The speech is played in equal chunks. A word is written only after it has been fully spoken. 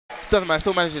Doesn't matter,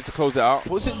 still manages to close it out.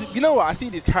 You know what? I see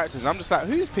these characters and I'm just like,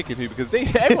 who's picking who? Because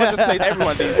everyone just plays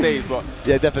everyone these days. But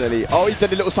yeah, definitely. Oh, he's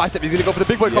done a little sidestep. He's going to go for the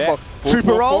big boy combo.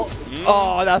 Trooper roll.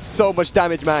 Oh, that's so much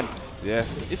damage, man.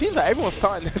 Yes. It seems like everyone's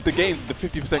starting the games with the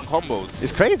 50% combos.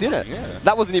 It's crazy, isn't it? Yeah.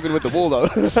 That wasn't even with the wall, though.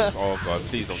 Oh, God.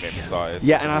 Please don't get me started.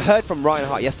 Yeah, and I heard from Ryan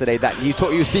Hart yesterday that he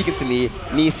was speaking to me,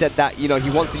 and he said that, you know, he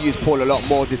wants to use Paul a lot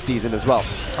more this season as well.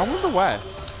 I wonder why.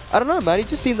 I don't know, man. He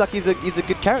just seems like he's a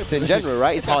good character in general,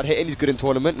 right? He's hard hitting. He's good in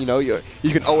tournament. You know, you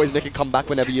can always make a comeback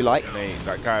whenever you like. Mate,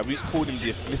 that guy, we just called him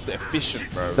Mr. Efficient,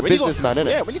 bro. The businessman, innit?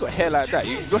 Yeah, when you got hair like that,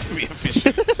 you got to be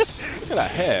efficient. Look at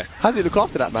that hair. How do you look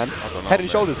after that, man? I don't know, Head and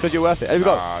shoulders, because you're worth it. There we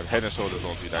go. Head and shoulders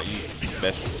don't do that. You need some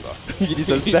special stuff. You need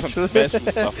some special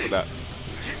stuff for that.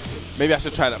 Maybe I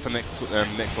should try that for next one,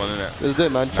 innit? Let's do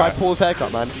it, man. Try Paul's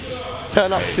haircut, man.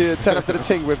 Turn up to the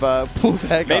ting with Paul's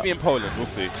haircut. Maybe in Poland, we'll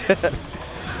see.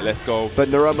 Let's go. But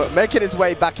Noroma making his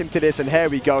way back into this, and here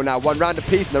we go now. One round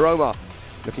apiece, Noroma.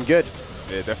 Looking good.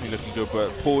 Yeah, definitely looking good.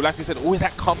 But Paul, like I said, always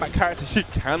that comeback character. You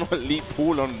cannot leave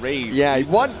Paul on range. Yeah,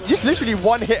 just literally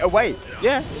one hit away.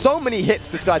 Yeah. So many hits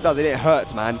this guy does, and it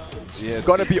hurts, man. Yeah.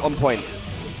 Gotta be on point.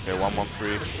 Okay,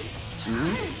 1-1-3.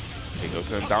 He goes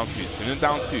to him down 2. He's spinning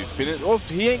down 2. Oh,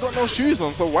 he ain't got no shoes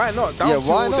on, so why not? Down 2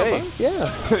 why all not, day. man?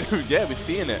 Yeah. Yeah, we're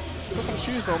seeing it. Put some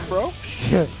shoes on, bro.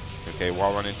 Okay,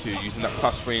 while running 2, using that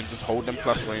plus frames, just hold them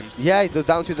plus frames. Yeah, those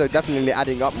down 2s are definitely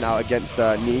adding up now against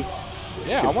Knee.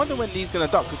 Yeah, I wonder when Knee's going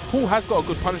to duck, because Paul has got a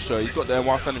good punisher. He's got the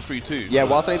while standing 3-2. Yeah,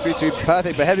 while standing 3-2,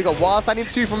 perfect. But here we go, while standing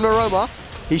 2 from Noroma.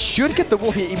 He should get the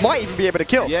wall. He might even be able to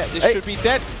kill. Yeah, this should be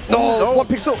dead. No, 1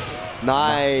 pixel.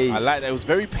 Nice. I like that. It was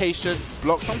very patient.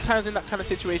 Block. Sometimes in that kind of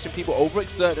situation, people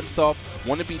overexert themselves,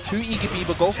 want to be too eager,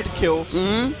 but go for the kill.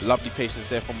 Lovely patience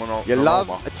there from Noroma. You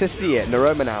love to see it.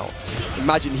 Noroma now.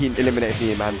 Imagine he eliminates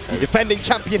Knee, man. The defending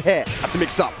champion here at the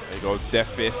mix-up. There you go, Death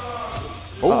Fist.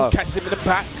 Oh, catches him in the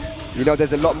back. You know,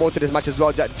 there's a lot more to this match as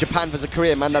well. Japan versus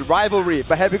Korea, man. That rivalry.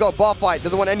 But here we go. Bar fight.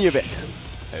 Doesn't want any of it.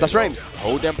 Plus frames.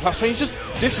 Hold them plus frames. Just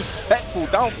disrespectful.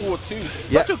 Down forward 2.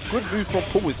 Such a good move from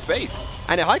Paul is safe.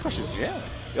 And it high crushes. Yeah.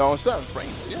 On certain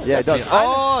frames. Yeah, it does.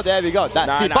 Oh, there we go. See,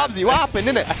 Bubsy, what happened,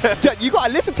 innit? You got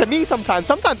to listen to me sometimes.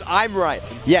 Sometimes I'm right.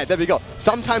 Yeah, there we go.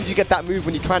 Sometimes you get that move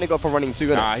when you're trying to go for running 2.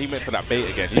 Nah, he went for that bait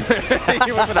again.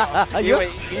 he went for that.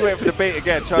 He went for the bait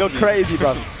again. Trust me. You're crazy,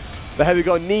 bro. But here we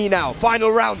go. Knee now.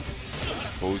 Final round.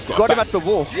 Got him at the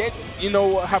wall. Yeah, you know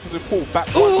what happens with Paul? Back.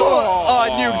 Oh,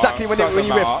 I knew exactly when you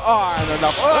whiffed. Oh, and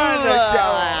enough.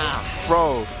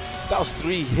 Bro, that was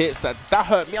 3 hits. That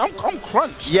hurt me. I'm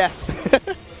crunched. Yes.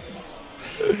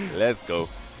 Let's go.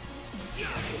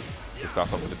 He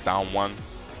starts off with a down 1.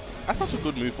 That's such a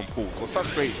good move from Paul. Got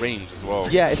such great range as well.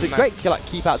 Yeah, it's a great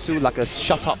keep out too, like a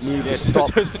shut up move to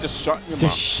stop. just shut your mouth.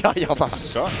 Just shut your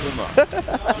mouth. Shut your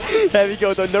mouth. There we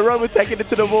go though. Noroma taking it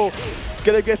to the wall.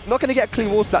 Not gonna get a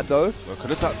clean wall splat though. Well,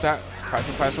 could have ducked that.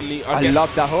 Price from Knee. I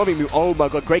love that homing move. Oh my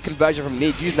god, great conversion from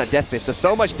Knee using that Death Fist. There's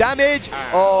so much damage.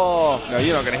 Oh. No,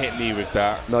 you're not gonna hit Knee with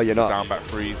that. No, you're not. Down back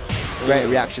freeze. Great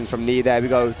reactions from Knee. There we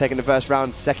go. Taking the first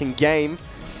round, second game.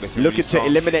 Looking to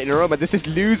eliminate Noroma. This is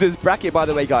losers bracket, by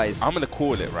the way, guys. I'm gonna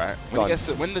call it, right?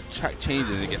 When the track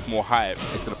changes, it gets more hype.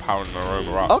 It's gonna power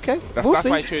Noroma up. Okay, that's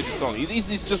why he chose the song.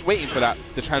 He's just waiting for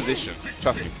the transition.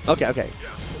 Trust me. Okay.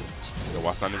 The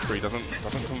while standing 3 doesn't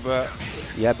convert.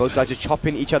 Yeah, both guys are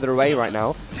chopping each other away right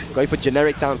now. Going for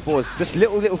generic down 4s. Just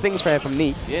little things for him from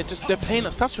Knee. Yeah, just they're playing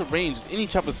at such a range. It's in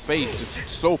each other's face. Just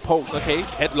slow pokes. Okay,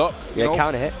 headlock. Yeah,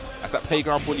 counter hit. That's that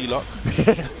playground bully lock.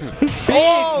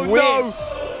 Oh no!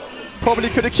 Probably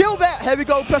could have killed that. Here we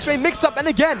go. Plus frame mix up and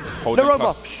again.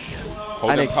 Noroma.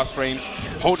 Hold them plus frames.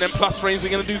 Hold them plus frames. We're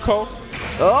gonna do Cole.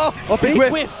 Oh, big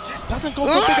whiff. Doesn't go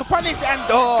for bigger punish and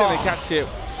gonna catch it.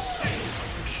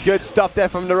 Good stuff there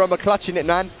from Noroma, clutching it,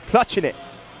 man. Clutching it.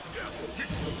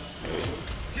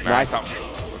 Nice.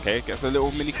 Okay, gets a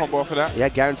little mini combo off of that. Yeah,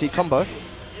 guaranteed combo.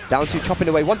 Down 2, chopping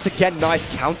away. Once again, nice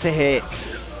counter hit.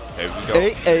 Here we go.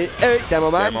 Hey, Demo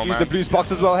man. Use the blue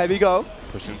box as well. Here we go.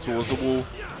 Pushing towards the wall.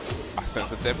 I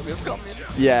sense a Death Fist coming.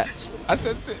 Yeah. I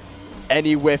sense it.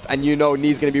 Any whiff, and you know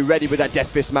Knee's going to be ready with that Death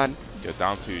Fist, man. You're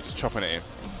down 2, just chopping it in.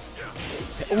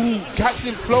 Ooh, catches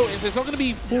him floating, so it's not going to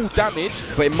be full damage.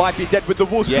 But it might be dead with the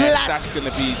walls. Yes, that's going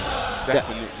to be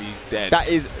definitely dead. That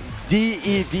is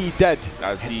DED dead.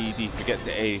 That's DED, forget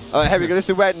the A. Here we go. This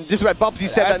is where Bubsy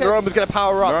said that Noroma's going to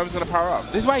power up. Noroma's going to power up.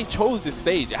 This is why he chose this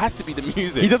stage. It has to be the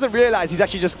music. He doesn't realize he's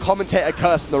actually just commentator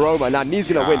cursed Noroma. Now Knee's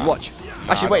going to win. Watch.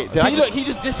 Actually, wait.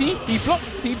 He blocked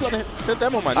the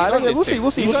demo, man.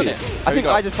 We'll see. I think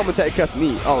I just commentated cursed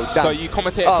Knee. Oh, damn. So you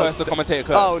commentated cursed the commentator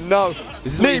cursed. Oh, no.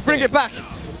 Knee, bring it back.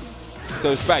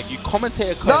 So, Spag, you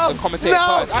commentated cards. No, and commentated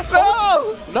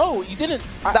cards. No, you didn't.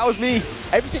 That was me.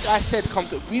 Everything I said comes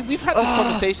to... We've had this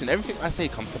conversation. Everything I say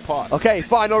comes to pass. Okay,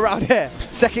 final round here.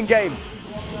 Second game.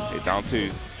 Okay, down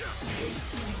 2s.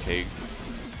 Okay.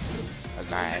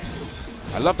 Nice.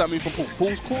 I love that move from Paul.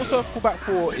 Paul's quarter pull back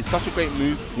 4 is such a great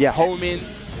move. Yeah. Home in,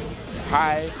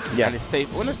 high, and it's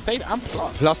safe. Well, it's safe and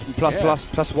plus.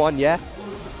 Plus 1, yeah.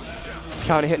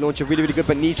 Counter hit launcher, really, really good.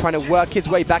 But Knee trying to work his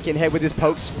way back in here with his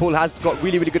pokes. Paul has got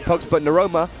really, really good pokes, but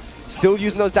Noroma still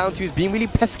using those down 2s, being really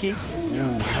pesky. Ooh,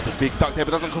 had a big duck there,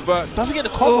 but doesn't convert. Doesn't get the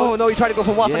combo. Oh, no, he tried to go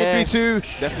for 1 3-2.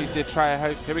 Definitely did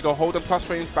try. Here we go, hold on plus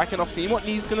frames, backing off, seeing what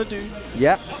Knee's going to do.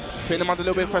 Yeah. Putting him under a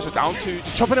little bit of pressure. Down 2,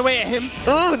 just chopping away at him.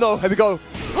 Oh, no, here we go.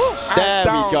 There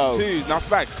we go. 2. Now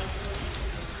Spag.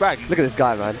 Spag. Look at this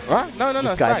guy, man. Huh? No,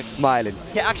 this guy's smiling.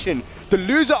 Yeah, action. The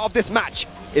loser of this match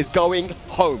is going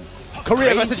home.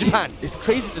 Korea versus Japan. It's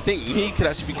crazy to think he could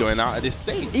actually be going out at this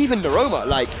stage. Even Noroma,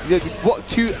 like, what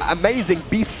 2 amazing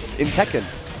beasts in Tekken.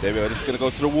 There we go, this is going to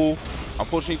go to the wall.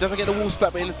 Unfortunately, he doesn't get the wall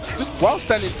splat, but just while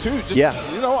standing 2, just,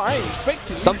 you know, I ain't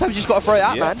expecting. Sometimes you just got to throw it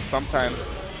out, man.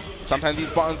 Sometimes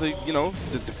these buttons are, you know,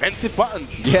 the defensive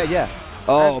buttons. Yeah, yeah.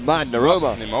 Oh, man,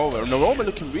 Noroma. Noroma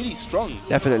looking really strong.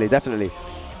 Definitely, definitely.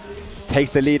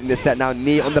 Takes the lead in this set now.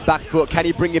 Knee on the back foot. Can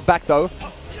he bring it back, though?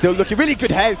 Still looking really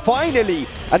good head. Finally,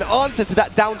 an answer to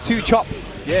that down 2 chop.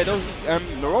 Yeah, those,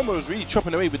 Noroma was really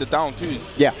chopping away with the down 2s.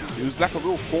 Yeah. It was like a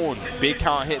real fawn. Big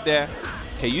counter hit there.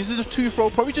 Okay, uses the 2 throw,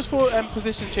 probably just for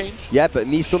position change. Yeah, but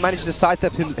Knee still manages to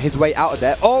sidestep his way out of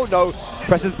there. Oh, no.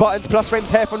 Presses buttons, plus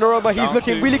frames here for Noroma. He's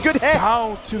looking really good here.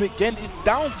 Down 2 again. These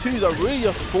down 2s are really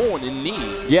a thorn in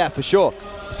Knee. Yeah, for sure.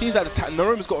 It seems like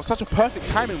Noroma's got such a perfect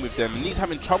timing with them, and he's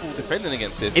having trouble defending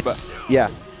against this. Yeah.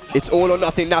 It's all or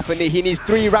nothing now for Knee. He needs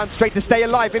 3 rounds straight to stay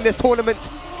alive in this tournament.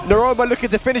 Noroma looking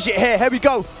to finish it here. Here we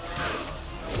go.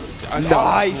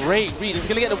 Nice. Great read. He's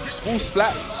going to get a full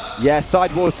splat. Yeah,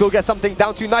 sidewall still gets something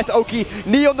down to nice Oki.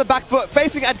 Knee on the back foot,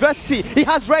 facing adversity. He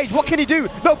has rage. What can he do?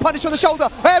 No punish on the shoulder.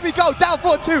 Here we go. Down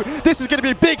 4-2. This is going to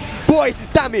be big boy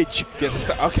damage.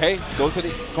 Okay. Goes to the.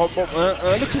 Look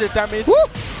at the damage. Woo.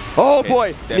 Oh, okay,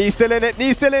 boy. Knee still in it.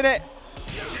 Knee still in it.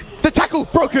 The tackle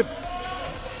broken.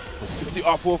 Let's do the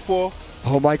R4-4.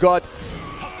 Oh, my God.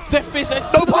 Death fist.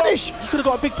 No punish. He could have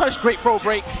got a big punish. Great throw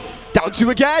break. Down 2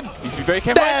 again. Needs to be very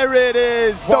careful. There it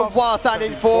is. The while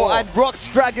standing 4. And Rock's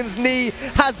Dragon's Knee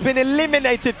has been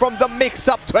eliminated from the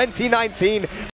Mix-Up 2019.